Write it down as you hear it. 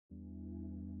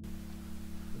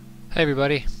Hey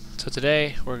everybody, so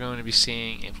today we're going to be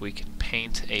seeing if we can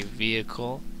paint a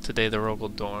vehicle today the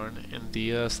Rogel Dorn in the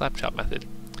Slapchop method.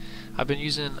 I've been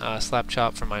using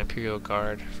Slapchop for my Imperial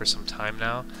Guard for some time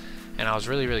now, and I was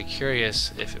really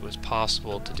curious if it was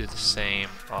possible to do the same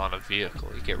on a vehicle.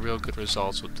 You get real good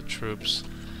results with the troops,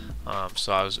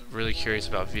 so I was really curious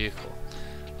about vehicle.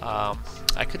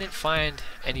 I couldn't find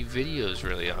any videos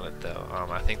really on it though.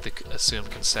 I think the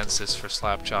assumed consensus for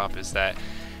Slapchop is that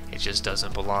it just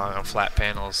doesn't belong on flat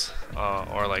panels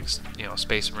or like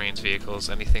Space Marines vehicles,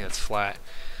 anything that's flat.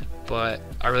 But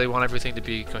I really want everything to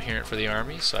be coherent for the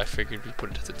army, so I figured we'd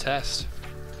put it to the test.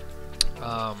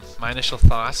 My initial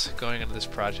thoughts going into this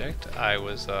project, I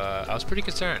was pretty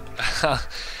concerned.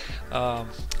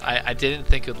 I didn't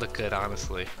think it would look good,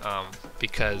 honestly,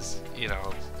 because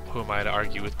who am I to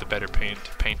argue with the better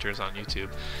painters on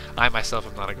YouTube? I myself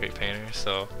am not a great painter,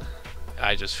 so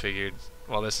I just figured,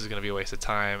 well, this is going to be a waste of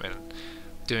time, and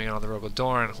doing it on the Rogel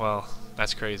Dorn, well,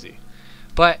 that's crazy.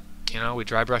 But we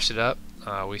dry brushed it up.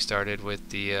 We started with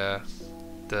the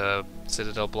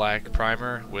Citadel Black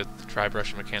primer with dry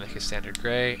brushing Mechanicus Standard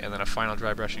Gray, and then a final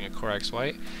dry brushing of Corax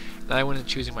White. Then I went into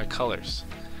choosing my colors.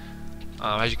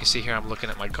 As you can see here, I'm looking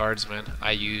at my guardsmen.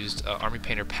 I used Army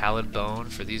Painter Pallid Bone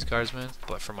for these guardsmen,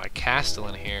 but for my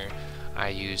Castellan here, I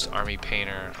used Army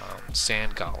Painter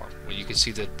Sand Golem. Well, you can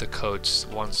see that the coats,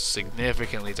 one's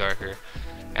significantly darker,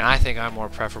 and I think I'm more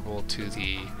preferable to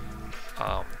the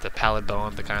Pallid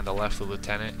Bone, the guy on the left, the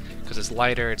Lieutenant, because it's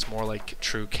lighter, it's more like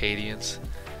true Cadians.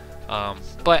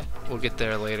 But we'll get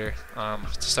there later. To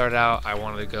start out, I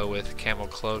wanted to go with Camel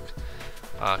Cloak,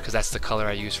 because that's the color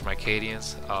I use for my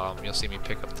Cadians. You'll see me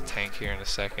pick up the tank here in a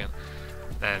second,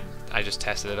 and I just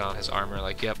tested it on his armor,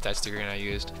 like, yep, that's the green I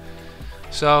used.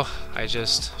 So I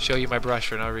just show you my brush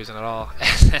for no reason at all,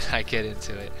 and then I get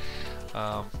into it.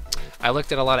 I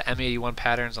looked at a lot of M81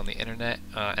 patterns on the internet.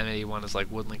 M81 is like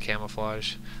woodland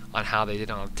camouflage, on how they did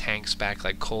it on tanks back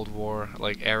like Cold War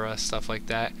like era, stuff like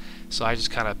that. So I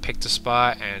just kind of picked a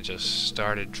spot and just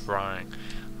started drawing.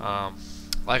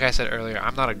 Like I said earlier,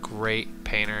 I'm not a great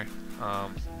painter.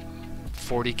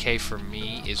 40K for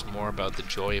me is more about the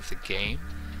joy of the game.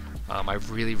 I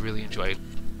really enjoy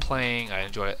playing. I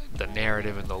enjoy the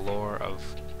narrative and the lore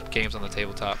of games on the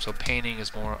tabletop. So painting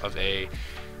is more of a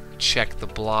check the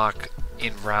block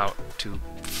en route to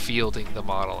fielding the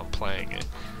model and playing it,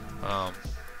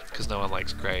 because no one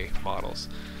likes gray models.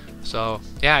 So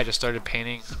yeah, I just started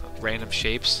painting random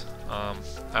shapes.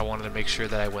 I wanted to make sure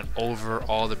that I went over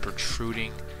all the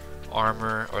protruding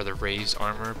armor or the raised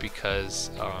armor, because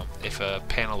if a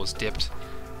panel was dipped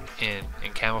in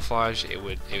camouflage, it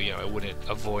wouldn't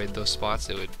avoid those spots.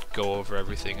 It would go over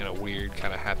everything in a weird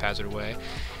kind of haphazard way.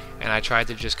 And I tried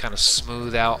to just kind of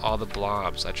smooth out all the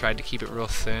blobs. I tried to keep it real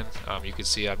thin. You can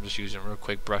see I'm just using real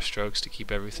quick brush strokes to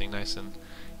keep everything nice and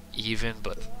even,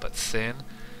 but thin.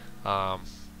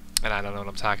 And I don't know what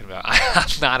I'm talking about. I'm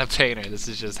not a painter. This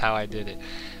is just how I did it.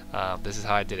 This is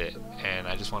how I did it, and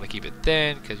I just want to keep it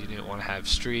thin because you didn't want to have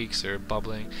streaks or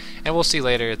bubbling. And we'll see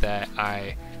later that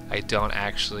I don't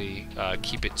actually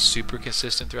keep it super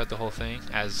consistent throughout the whole thing.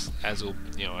 As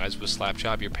with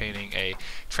Slapchop, you're painting a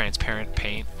transparent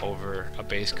paint over a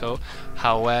base coat.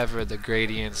 However, the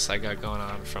gradients I got going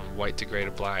on from white to gray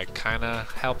to black kind of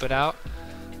help it out.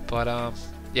 But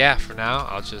yeah, for now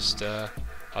I'll just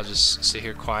sit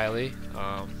here quietly.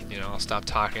 I'll stop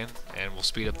talking and we'll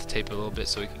speed up the tape a little bit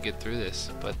so we can get through this.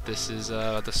 But this is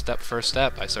the first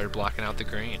step. I started blocking out the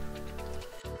green.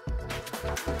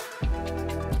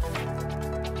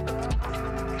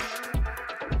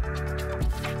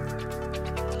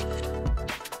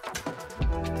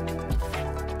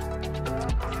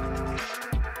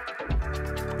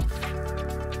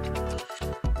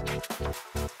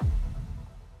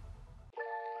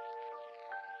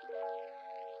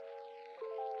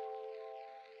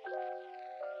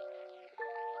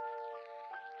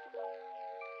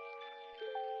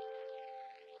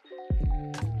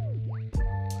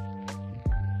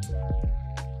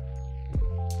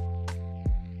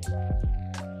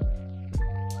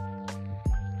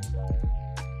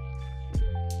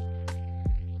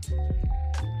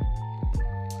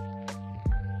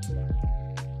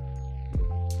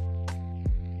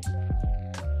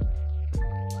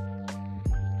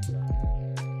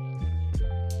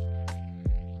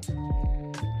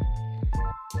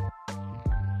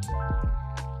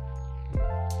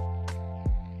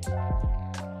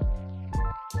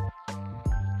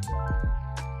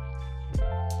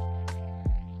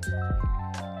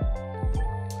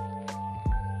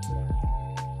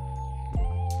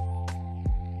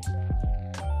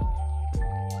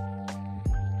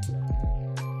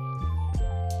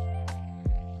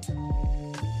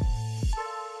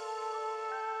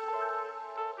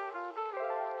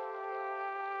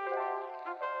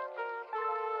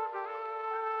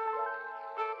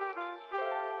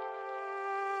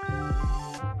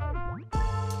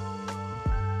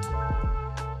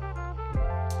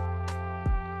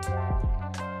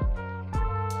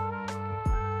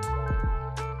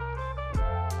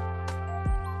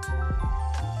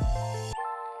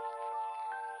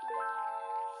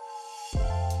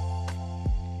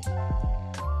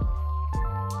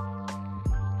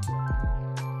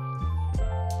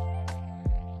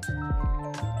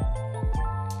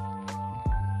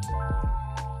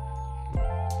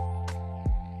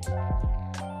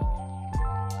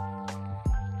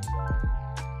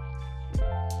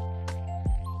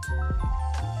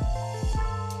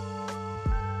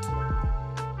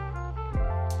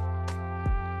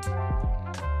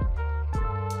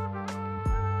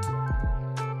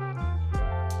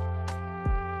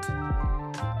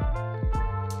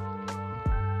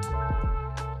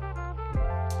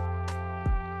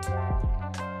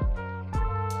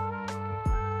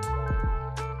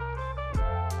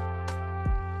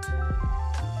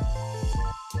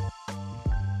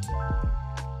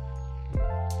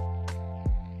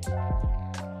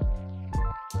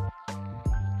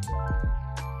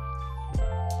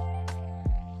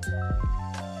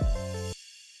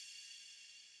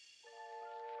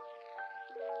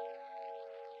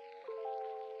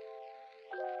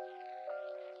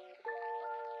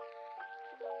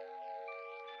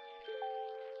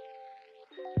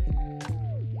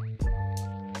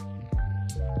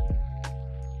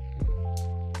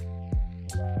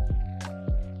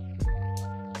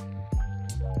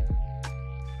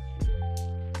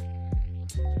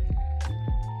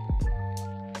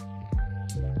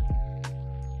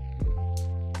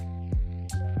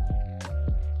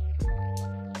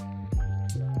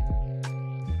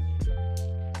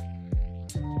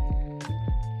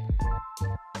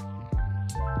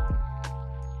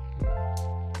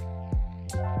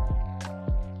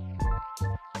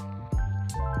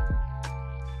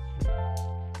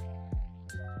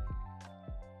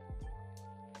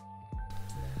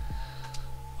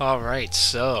 Alright,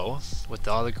 so with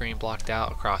all the green blocked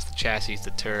out across the chassis, the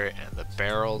turret, and the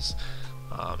barrels,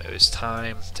 it was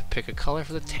time to pick a color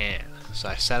for the tan. So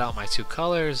I set out my two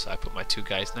colors, I put my two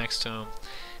guys next to them,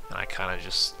 and I kind of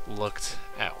just looked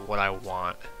at what I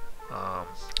want.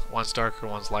 One's darker,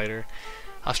 one's lighter.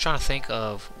 I was trying to think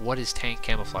of what is tank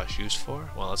camouflage used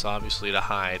for? Well, it's obviously to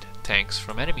hide tanks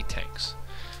from enemy tanks.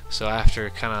 So after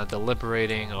kind of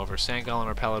deliberating over sand golem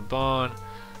or pallid bone,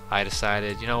 I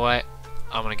decided, you know what?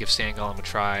 I'm gonna give sand golem a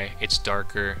try. It's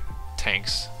darker.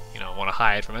 Tanks, want to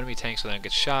hide from enemy tanks so they don't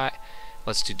get shot.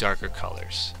 Let's do darker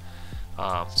colors.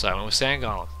 So I went with sand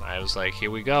golem. I was like,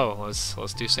 here we go.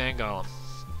 Let's do sand golem.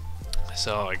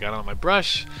 So I got on my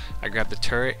brush. I grabbed the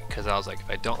turret because I was like, if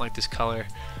I don't like this color,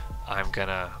 I'm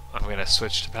gonna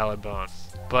switch to pallid bone.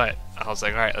 But I was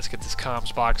like, all right, let's get this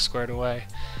comms box squared away.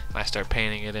 And I start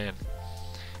painting it in,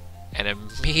 and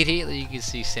immediately you can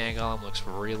see sand golem looks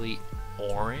really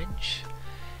orange.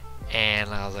 And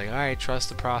I was like, alright, trust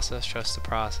the process,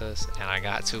 and I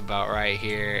got to about right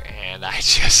here, and I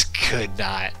just could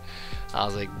not. I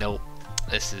was like, nope,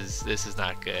 this is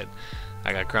not good.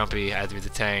 I got grumpy, I threw the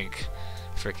tank,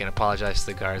 freaking apologized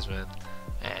to the guardsman,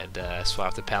 and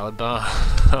swapped the pallid bone.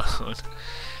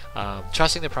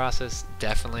 Trusting the process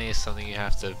definitely is something you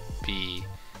have to be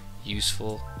used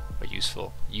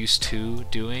to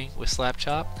doing with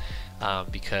Slapchop.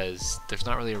 Because there's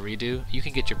not really a redo. You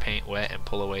can get your paint wet and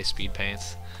pull away speed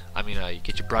paints. You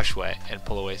get your brush wet and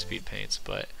pull away speed paints,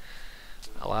 but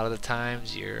a lot of the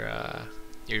times you're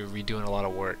redoing a lot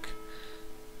of work.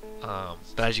 But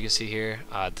as you can see here,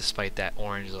 despite that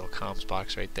orange little comms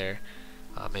box right there,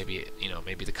 maybe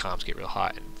the comms get real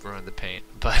hot and ruin the paint.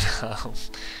 But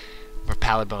for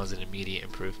pallid bone is an immediate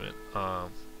improvement.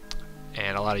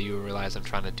 And a lot of you will realize I'm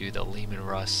trying to do the Lehman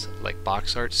Russ like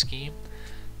box art scheme.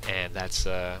 And that's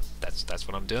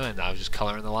what I'm doing. I was just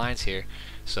coloring the lines here.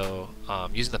 So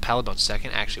using the pallid bone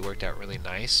second actually worked out really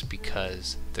nice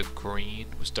because the green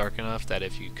was dark enough that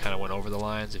if you kind of went over the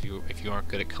lines, if you aren't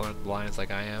good at coloring the lines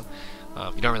like I am,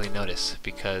 you don't really notice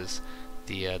because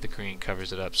the green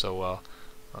covers it up so well.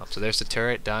 So there's the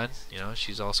turret done.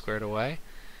 She's all squared away,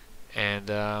 and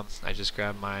I just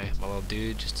grabbed my little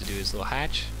dude just to do his little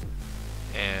hatch,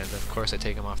 and of course I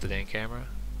take him off the dang camera.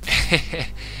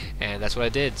 And that's what I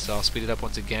did. So I'll speed it up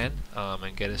once again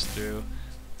and get us through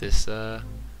this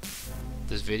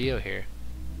this video here.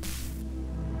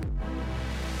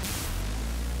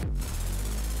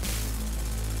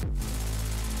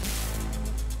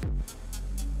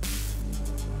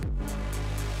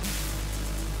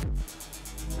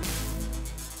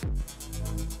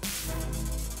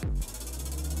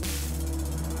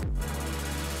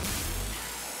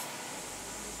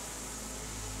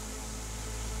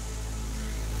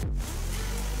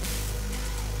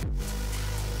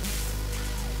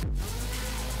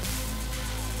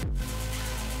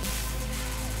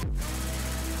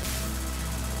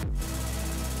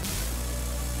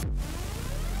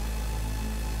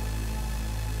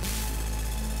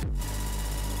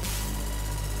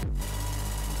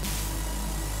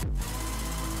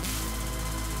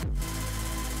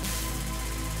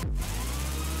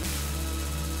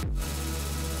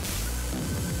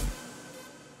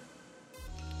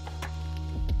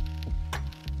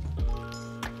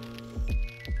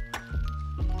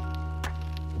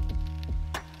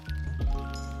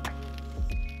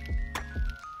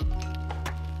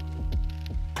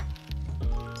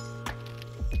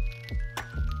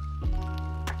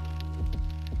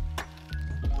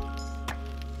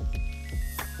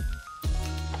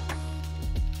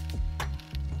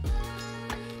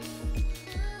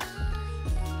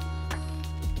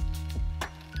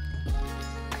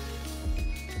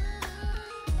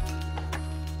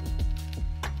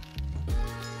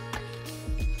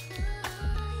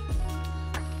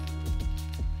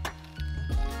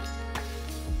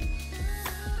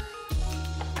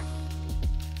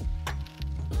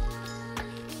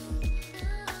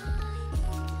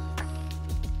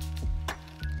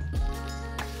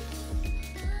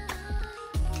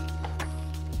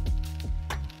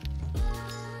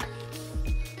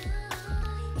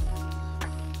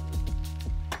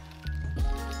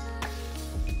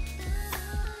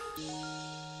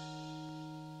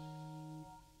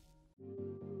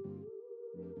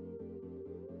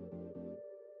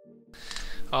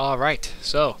 Alright,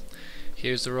 so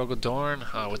here's the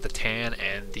Rogodorn with the tan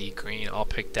and the green all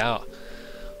picked out.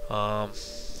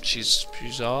 She's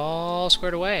all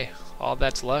squared away. All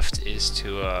that's left is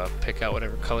to pick out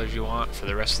whatever colors you want for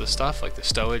the rest of the stuff, like the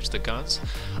stowage, the guns.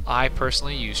 I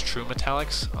personally use true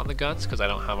metallics on the guns because I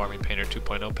don't have Army Painter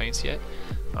 2.0 paints yet.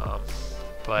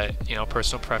 But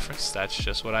personal preference, that's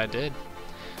just what I did.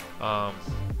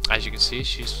 As you can see,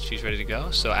 she's ready to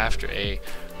go. So after a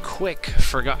quick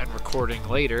forgotten recording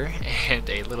later and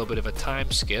a little bit of a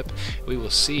time skip, we will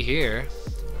see here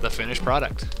the finished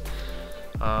product.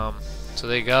 So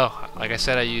there you go. Like I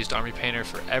said, I used Army Painter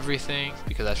for everything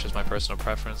because that's just my personal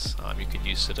preference. You could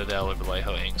use Citadel or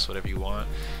Vallejo inks, whatever you want.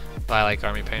 But I like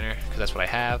Army Painter because that's what I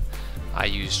have. I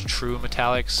used True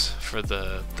Metallics for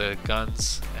the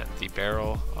guns and the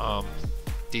barrel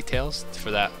details.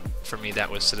 For me, that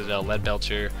was Citadel Lead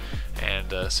Belcher and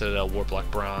Citadel Warblock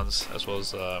Bronze, as well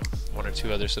as one or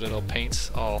two other Citadel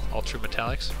paints, all True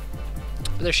Metallics.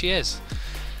 But there she is.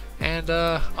 And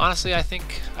honestly, I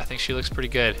think she looks pretty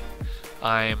good.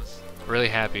 I'm really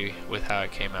happy with how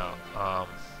it came out.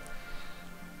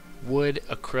 Would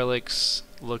acrylics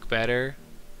look better?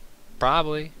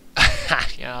 Probably.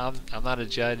 Yeah, I'm not a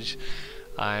judge.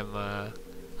 I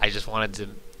just wanted to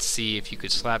see if you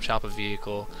could slap chop a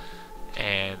vehicle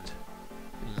and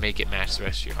make it match the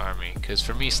rest of your army. Because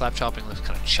for me, slap chopping looks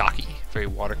kind of chalky, very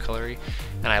watercolory,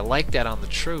 and I like that on the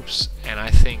troops. And I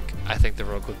think the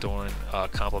Rogue with Dorn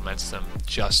complements them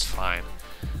just fine.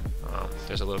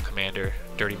 There's a little commander,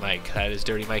 Dirty Mike. That is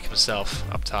Dirty Mike himself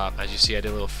up top. As you see, I did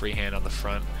a little freehand on the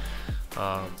front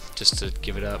just to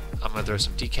give it up. I'm gonna throw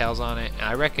some decals on it, and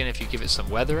I reckon if you give it some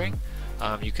weathering,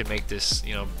 you can make this,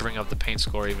 bring up the paint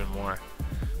score even more.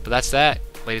 But that's that,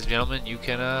 ladies and gentlemen. You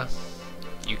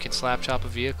can slap chop a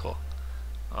vehicle.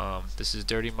 This is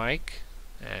Dirty Mike,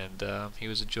 and he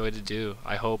was a joy to do.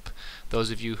 I hope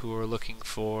those of you who are looking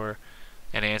for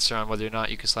an answer on whether or not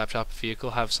you can slap chop a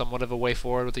vehicle have somewhat of a way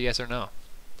forward with a yes or no.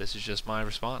 This is just my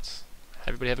response.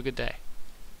 Everybody have a good day.